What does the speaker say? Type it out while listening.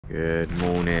Good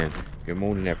morning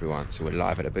everyone. So we're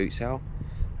live at a boot sale.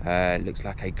 Looks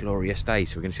like a glorious day,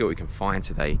 so we're going to see what we can find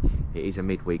today. It is a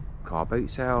midweek car boot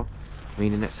sale,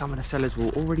 meaning that some of the sellers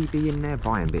will already be in there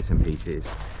buying bits and pieces.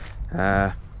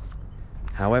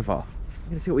 However, we're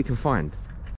going to see what we can find.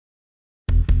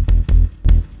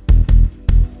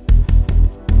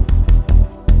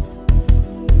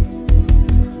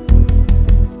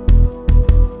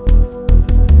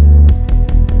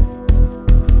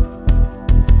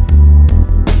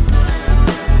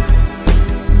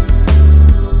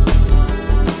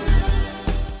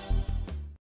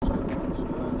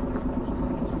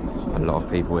 A lot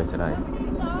of people here today.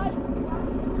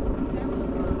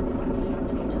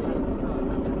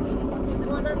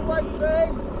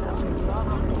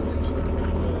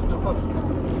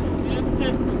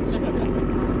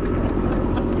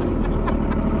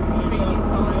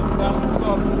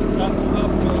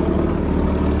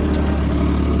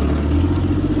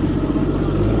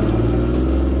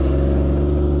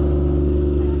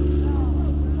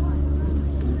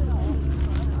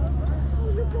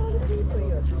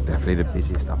 Definitely the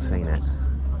busiest I've seen it.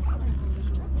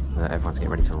 Everyone's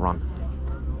getting ready to run.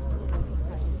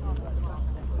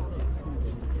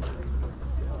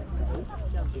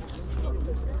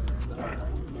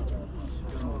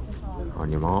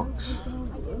 On your marks.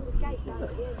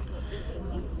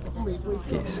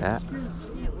 Get set.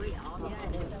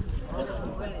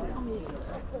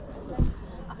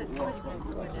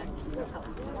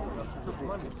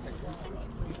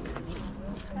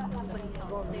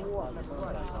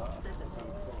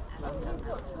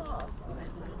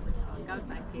 Go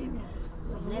back in.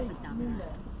 Never done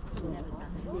that. Never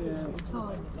done it. Yeah. It's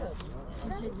hard. She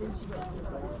said when she got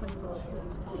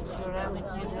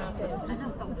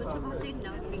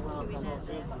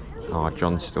Oh,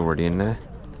 John's already in there,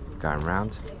 going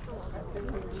round.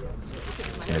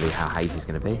 It's going to be how hazy's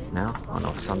going to be now on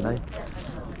a Sunday.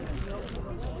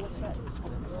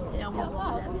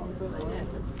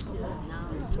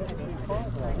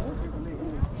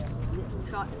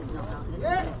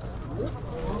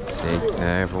 See,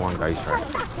 everyone goes for it.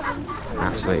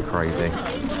 Absolutely crazy.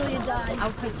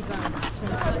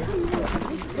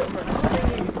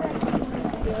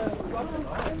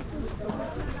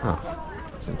 Oh,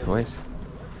 some toys.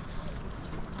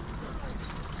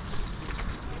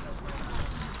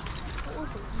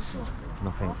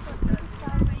 Nothing.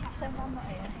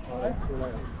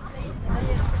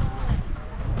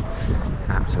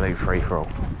 Absolute free-for-all.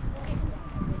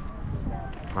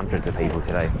 Hundreds of people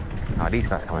today. Oh, these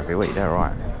guys come every week, they're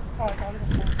alright.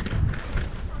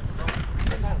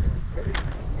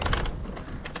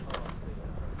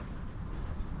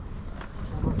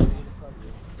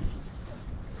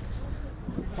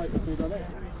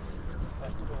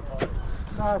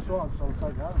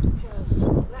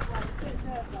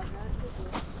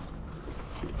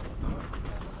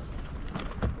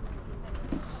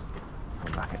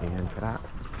 I'm back at the end for that.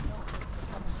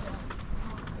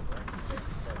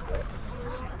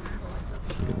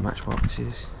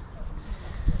 Matchboxes.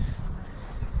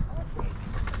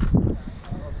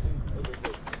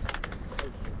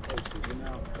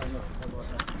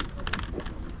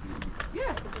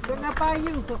 Yeah, then I buy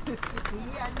you for 50.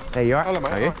 There you are. Hello, mate.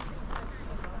 How are you?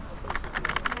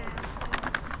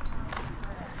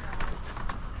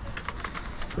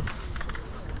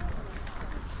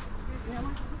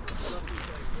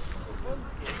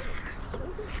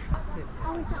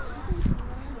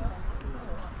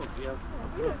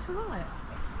 It's alright.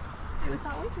 It was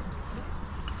that way today.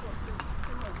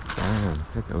 Damn,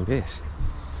 look at all this.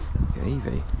 Look at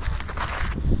Evie.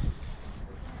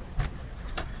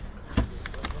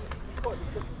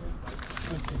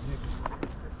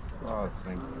 Oh,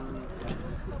 thank you.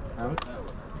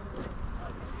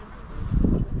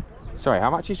 Sorry, how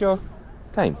much is your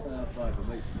team?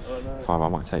 £5. £5, I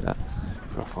might take that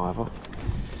for a £5.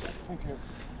 Thank you.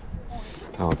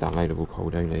 Oh, downloadable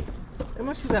cold only. How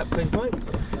much is that, please, mate?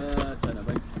 £10,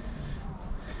 mate.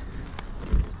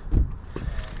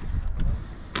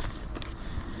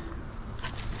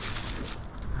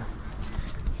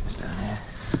 Just down here.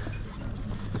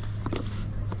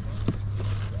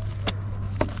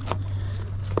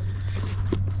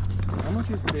 How much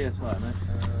is the DSI, mate?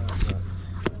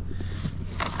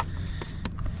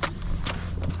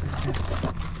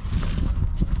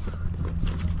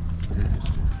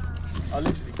 I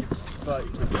literally give 30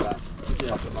 quid for that.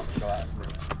 Yeah, I'm not sure that's me.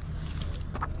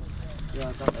 Yeah,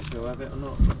 I don't know if you'll have it or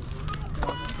not.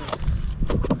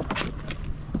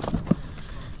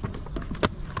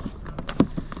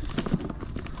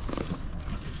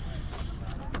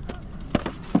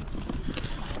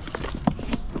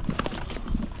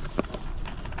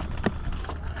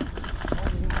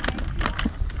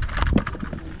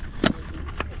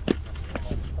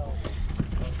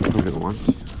 once.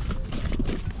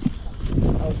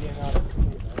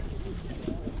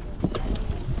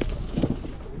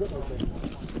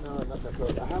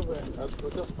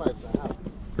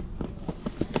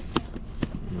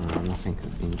 No, nothing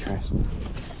of interest.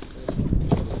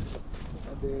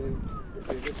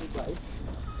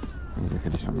 Look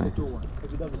at this one there. A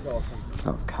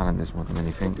lot of calendars more than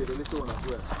anything.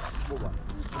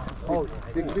 Oh,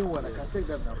 the green one, I can take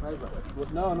that now,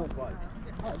 5. No, not 5.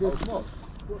 They're small.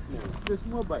 The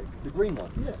small bike. The green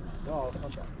one? Yeah. No, I'll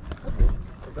come back. Okay.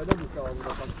 If I don't sell, I'm going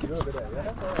to come to you over there,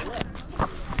 yeah?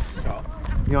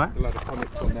 You alright? There's a lot of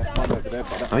comics on that one over there.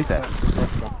 Oh, is there?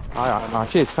 Oh,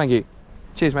 cheers, thank you.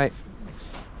 Cheers, mate.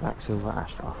 Black, silver,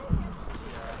 Astra.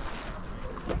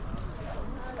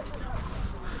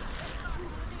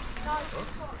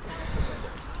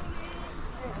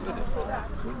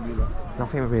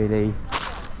 Nothing really.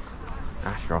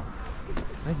 Astra.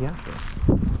 Maybe Astra.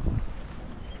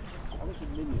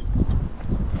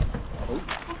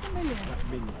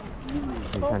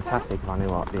 It'd be fantastic if I knew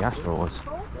what the Astra was. I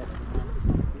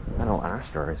don't know what an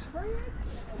Astra is.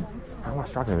 How am I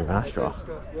struggling with an Astra?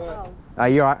 Are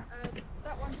you alright?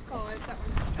 That one's 5, that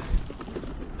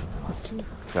one's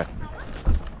Okay.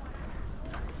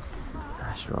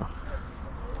 Astra.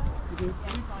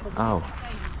 Oh.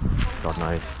 God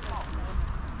knows.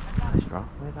 Astra?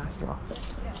 Where's Astra?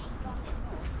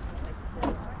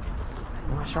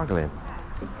 Am I struggling?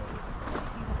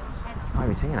 I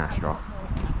haven't seen Astra.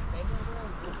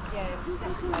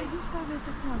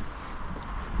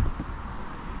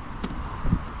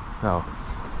 Oh.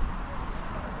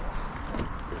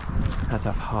 Had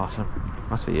to have heart on.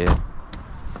 Must be it.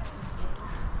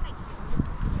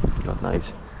 God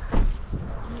knows.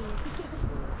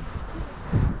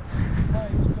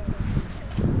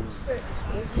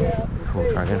 Cool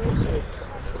dragon.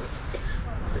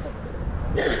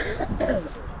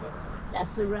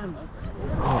 That's the Rambo.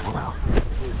 Oh wow.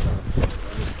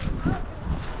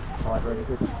 5 very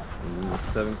good.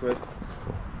 7 quid.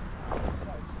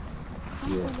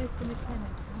 Yeah.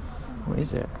 What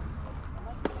is it?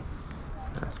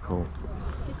 That's cool.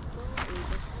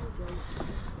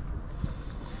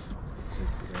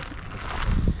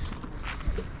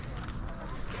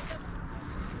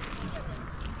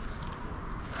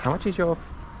 How much is your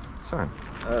sign?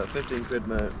 15 quid,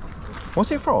 mate.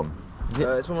 What's it from? Is it...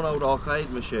 It's from an old arcade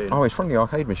machine. Oh, it's from the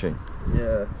arcade machine.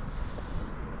 Yeah.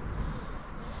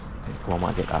 Well, I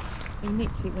might get that. He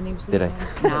nicked it when he was Did he?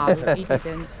 No, he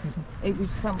didn't. It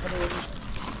was somebody who was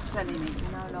selling it, you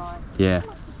know, like... Yeah.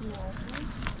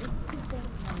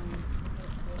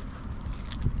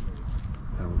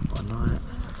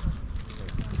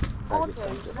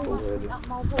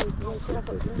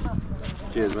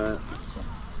 Cheers, mate.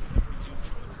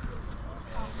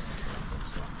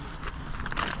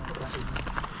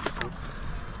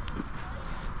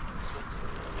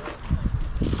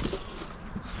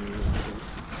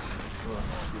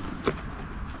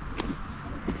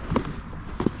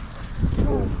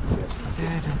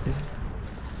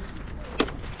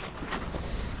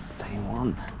 Day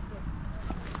one.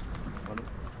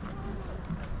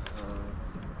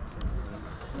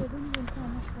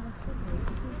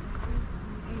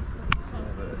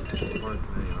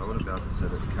 I wouldn't be able to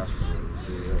sell it cash for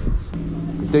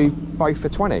Do both for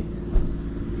 20?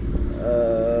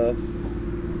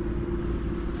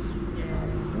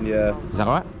 Yeah. Is that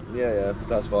alright? Yeah,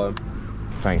 that's fine.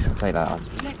 Thanks, I'll take that.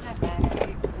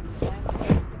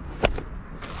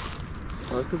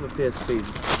 Well, because the PSP is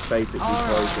basically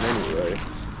broken anyway.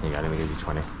 There you go, let me give you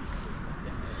 20.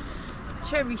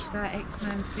 Cherish that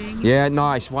X-Men thing. Yeah,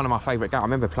 nice. One of my favourite games. I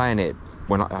remember playing it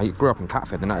when I grew up in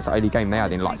Catford, and that's the only game they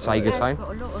had in like Sega. So.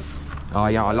 Oh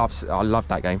yeah, I love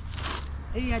that game.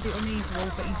 He had it on his wall,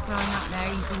 but he's grown up now.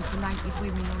 He's into naked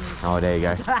women on his Oh, there you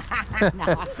go.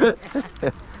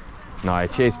 No,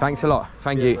 cheers. Thanks a lot.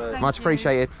 Thank you. mate. Much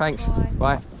appreciated. Thanks.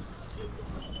 Bye. Bye.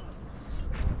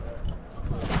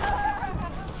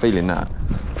 Feeling that.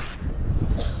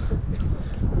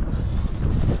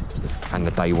 And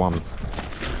the day one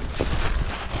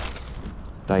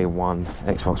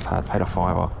Xbox pad, paid a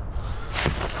 £5.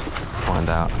 Find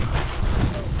out.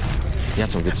 He had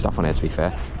some good stuff on there, to be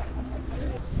fair.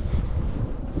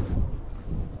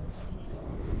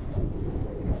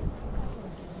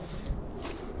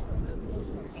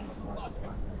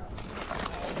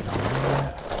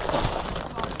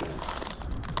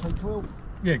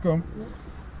 Yeah, go on.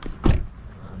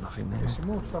 Nothing there. There's some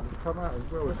more stuff to come out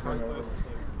as well as hangover.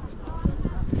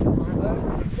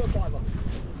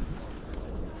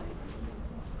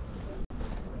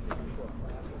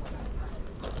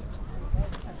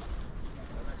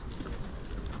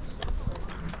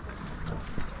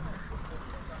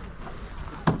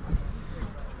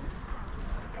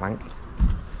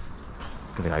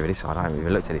 looking over this side. I haven't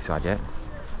even looked at this side yet.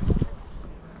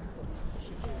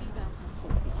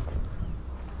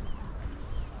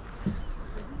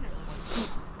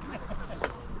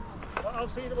 I'll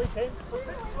see you the weekend. I'll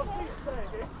see you today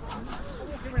again. I'm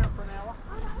walking around for an hour.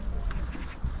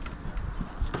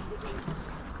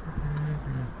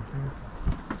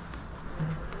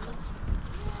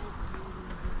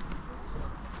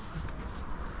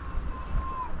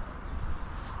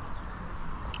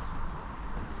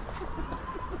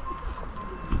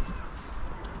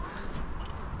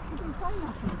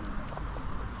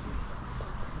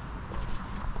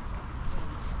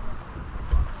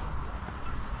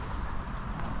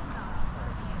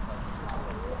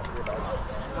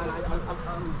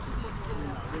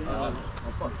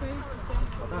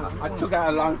 I took out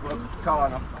a loan for a car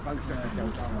and I don't think I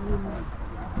can.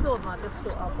 Saw them, I just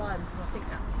thought I'll buy them because I think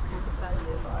that's the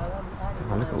value. But I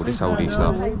Oh, look at all this oldie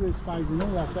stuff. We were saving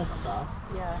all our best stuff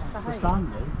yeah, for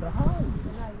Sunday for home.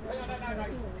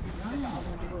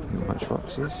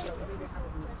 Matchboxes.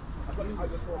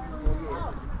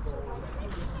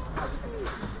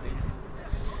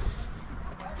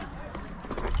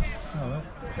 Oh,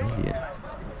 Yeah.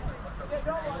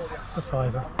 it's a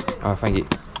fiver. Oh, thank you.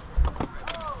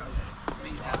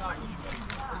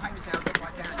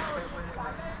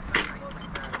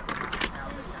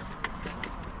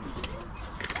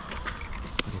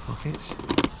 Pockets. should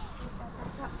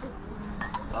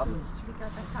we go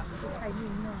back up to the came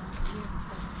in now?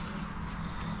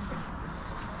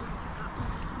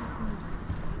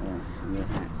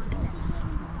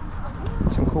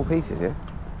 Some cool pieces here.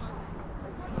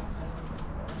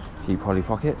 Few Polly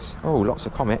Pockets. Oh, lots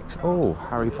of comics. Oh,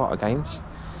 Harry Potter games.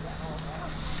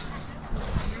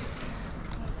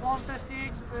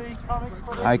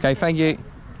 Okay, thank you.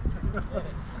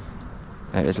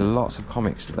 Yeah, there's lots of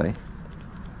comics today.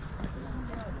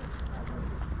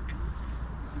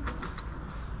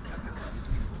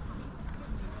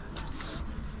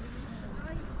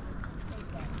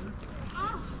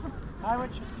 How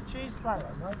much is the cheese sparrow?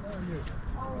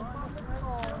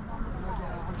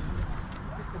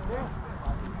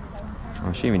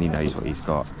 I'm assuming he knows what he's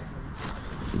got.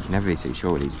 You can never be too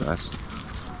sure with these guys.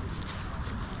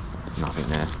 Nothing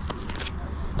there.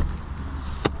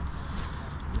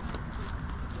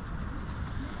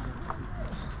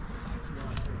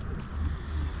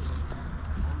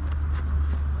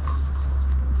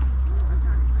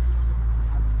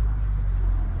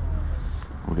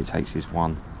 All it takes is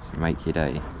one to make your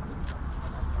day.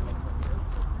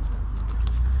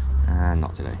 And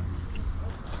not today.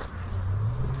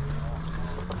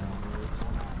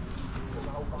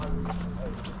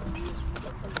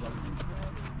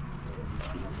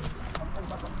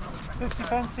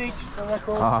 £50 each for the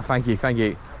record. Ah, thank you, thank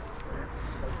you.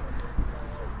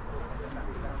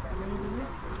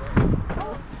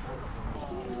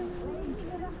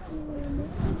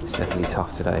 It's definitely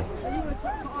tough today.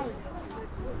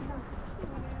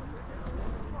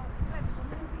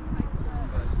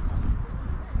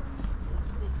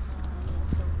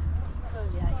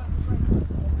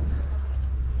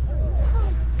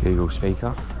 Google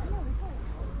speaker.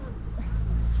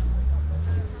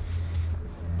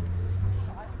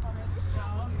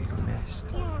 Google Nest.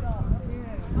 Yeah,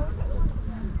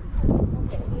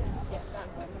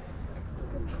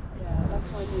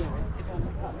 that's my nearest if I'm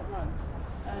at the run.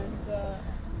 And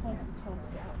it's just finding the time to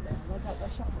get out there. And they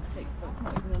shut at 6, so it's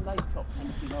not even a late option,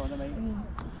 if you know what I mean.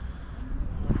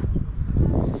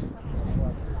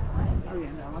 Oh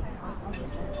yeah, no,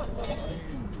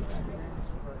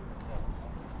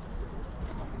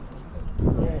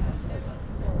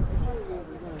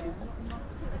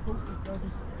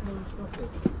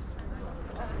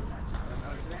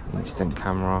 Instant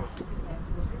camera.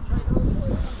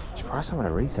 Surprised some of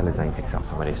the retailers ain't picked up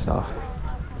some of this stuff.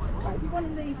 If you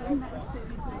want to leave them, that's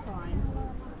absolutely fine.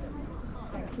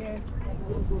 Thank you.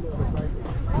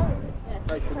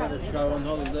 Take them on a show on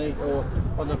holiday or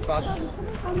on the bus.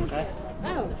 Eh?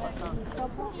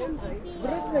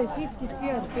 Brudley, 50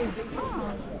 here, 50.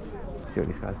 See what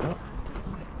this guy's got.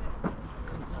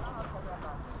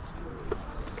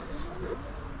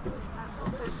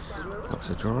 Lots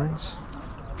of drawings.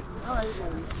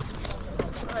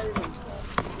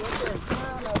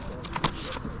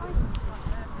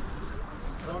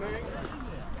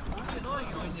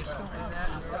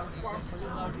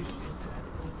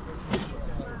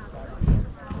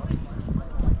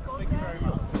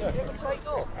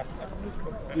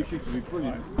 This used to be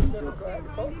brilliant.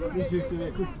 This used to be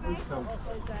a good film.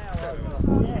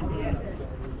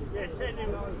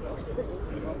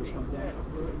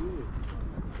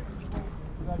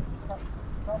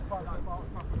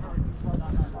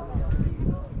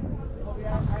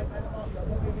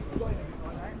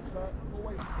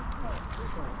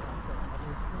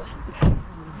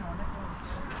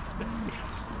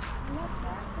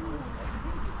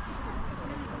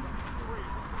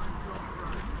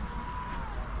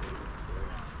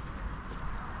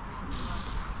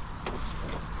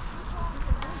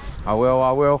 I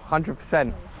will,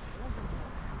 100%.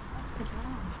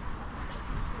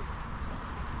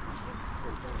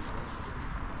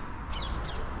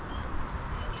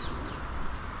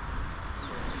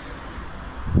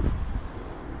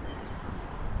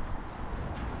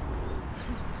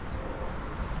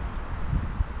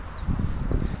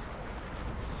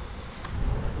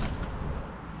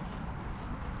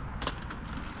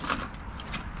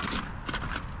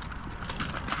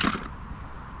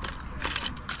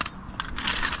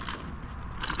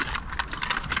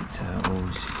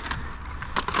 Turtles.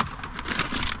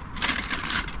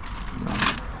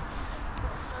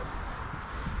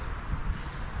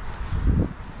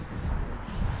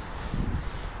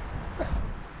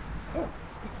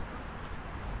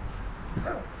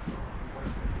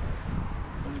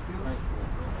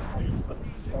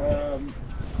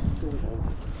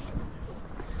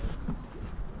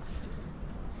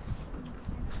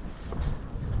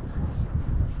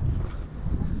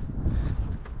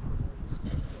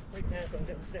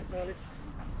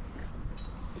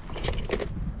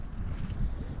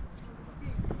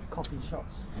 Coffee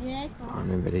shops. Yeah, I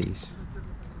remember these.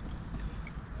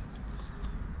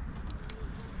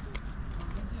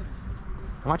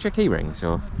 How much are key rings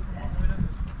or?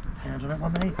 Handle it, my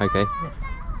mate. Okay.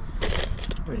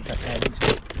 Really good handles.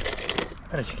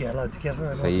 Managed to get a load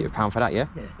together. So you £1 for that, yeah?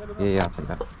 Yeah. Yeah, I'll take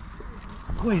that.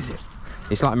 What is it?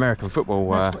 It's like American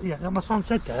football. Yeah, my son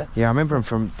said that. Yeah, I remember them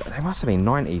from, they must have been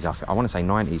 90s, I want to say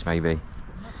 90s maybe.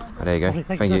 Oh, there you go, Lovely,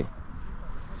 thank thanks, you.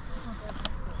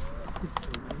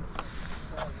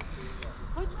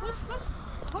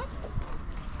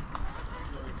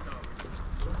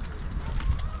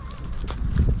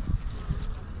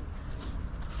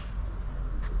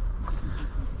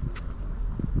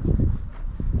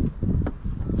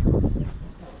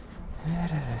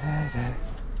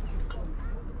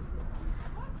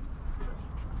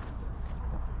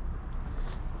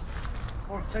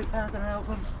 Or £2 an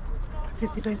album.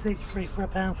 50p each, free for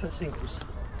 £1 for the singles.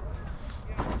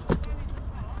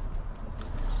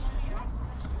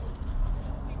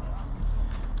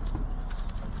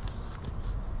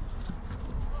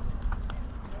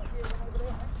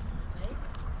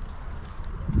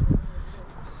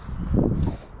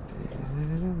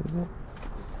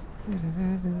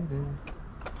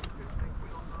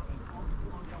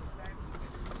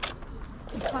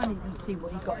 you can't even see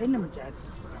what you got in them, Dad.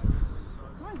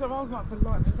 I would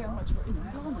like to see how much you got in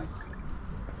there, haven't I?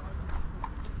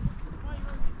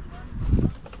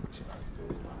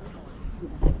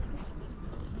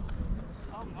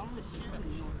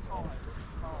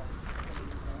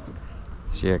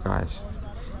 So yeah guys,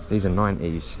 these are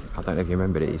 90s, I don't know if you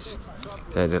remember these.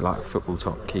 They're the like football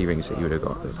top key rings that you would have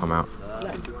got that come out.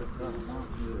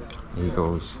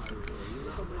 Eagles.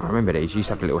 I remember these, you used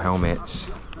to have the little helmets.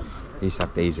 You used to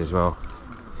have these as well.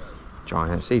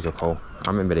 Giants, these are cool. I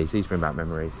remember these bring back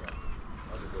memories.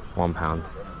 £1.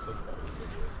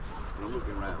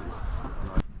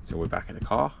 So we're back in the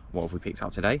car. What have we picked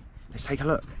up today? Let's take a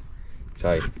look.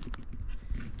 So, you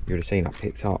would have seen I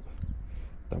picked up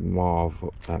the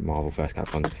Marvel first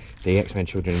cap one. The X-Men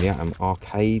Children of the Atom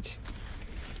arcade.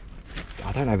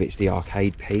 I don't know if it's the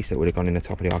arcade piece that would have gone in the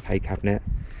top of the arcade cabinet.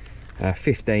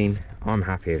 15, I'm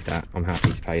happy with that. I'm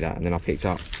happy to pay that. And then I picked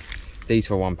up these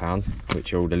for £1,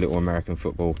 which are all the little American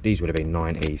football. These would have been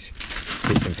 90s,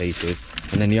 bits and pieces.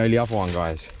 And then the only other one,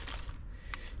 guys,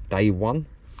 Day One.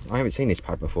 I haven't seen this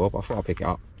pack before, but I thought I'd pick it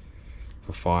up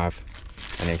for £5,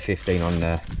 and then 15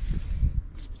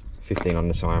 on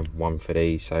the side, one for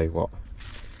these. So what?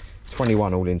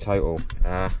 21 all in total.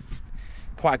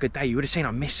 Quite a good day. You would have seen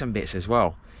I missed some bits as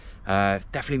well.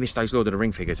 Definitely missed those Lord of the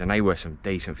Ring figures, and they were some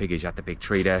decent figures. You had the big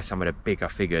tree there, some of the bigger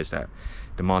figures that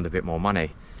demand a bit more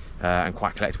money, and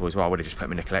quite collectible as well. I would have just put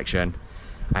them in the collection.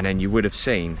 And then you would have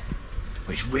seen,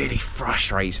 which really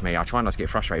frustrates me, I try not to get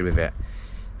frustrated with it,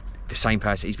 the same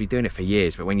person, he's been doing it for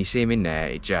years, but when you see him in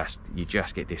there, you just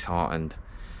get disheartened,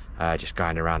 just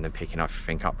going around and picking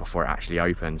everything up before it actually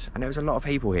opens. And there was a lot of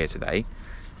people here today.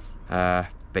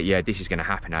 But yeah, this is going to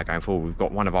happen now going forward. We've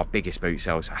got one of our biggest boot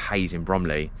sales, Hayes in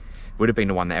Bromley. Would have been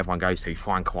the one that everyone goes to,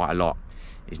 find quite a lot.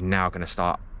 Is now going to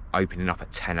start opening up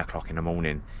at 10 o'clock in the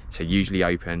morning. So usually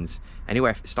opens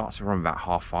anywhere, if it starts to run about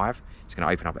 5:30, it's going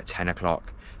to open up at 10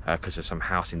 o'clock because of some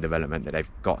housing development that they've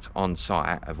got on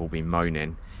site have all been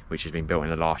moaning, which has been built in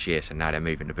the last year. So now they're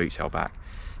moving the boot sale back.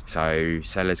 So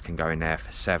sellers can go in there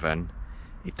for 7.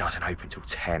 It doesn't open till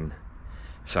 10.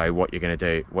 So what you're going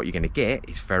to get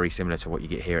is very similar to what you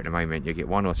get here at the moment. You get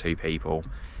 1 or 2 people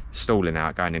stalling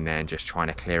out, going in there and just trying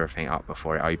to clear everything up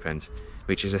before it opens,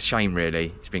 which is a shame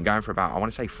really. It's been going for about, I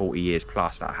want to say 40 years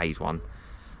plus, that Hayes one.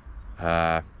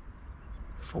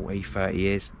 40, 30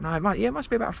 years. No, it must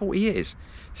be about 40 years.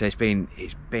 So it's been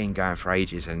going for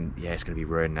ages, and yeah, it's going to be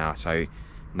ruined now. So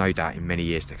no doubt in many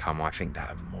years to come, I think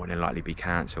that will more than likely be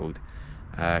cancelled,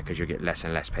 because you'll get less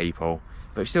and less people.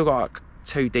 But we've still got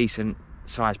 2 decent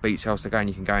sized boot sales to go, and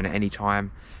you can go in at any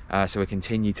time. So we'll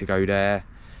continue to go there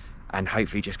and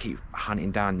hopefully just keep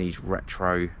hunting down these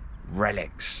retro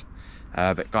relics.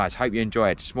 But guys, hope you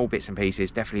enjoyed. Small bits and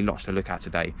pieces, definitely lots to look at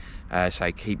today.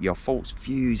 So keep your thoughts,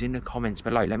 views in the comments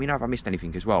below. Let me know if I missed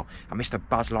anything as well. I missed a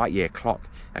Buzz Lightyear clock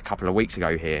a couple of weeks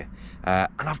ago here, and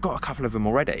I've got a couple of them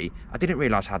already. I didn't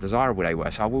realise how desirable they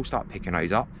were, so I will start picking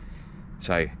those up.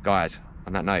 So guys,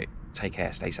 on that note, take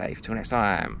care, stay safe, till next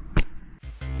time.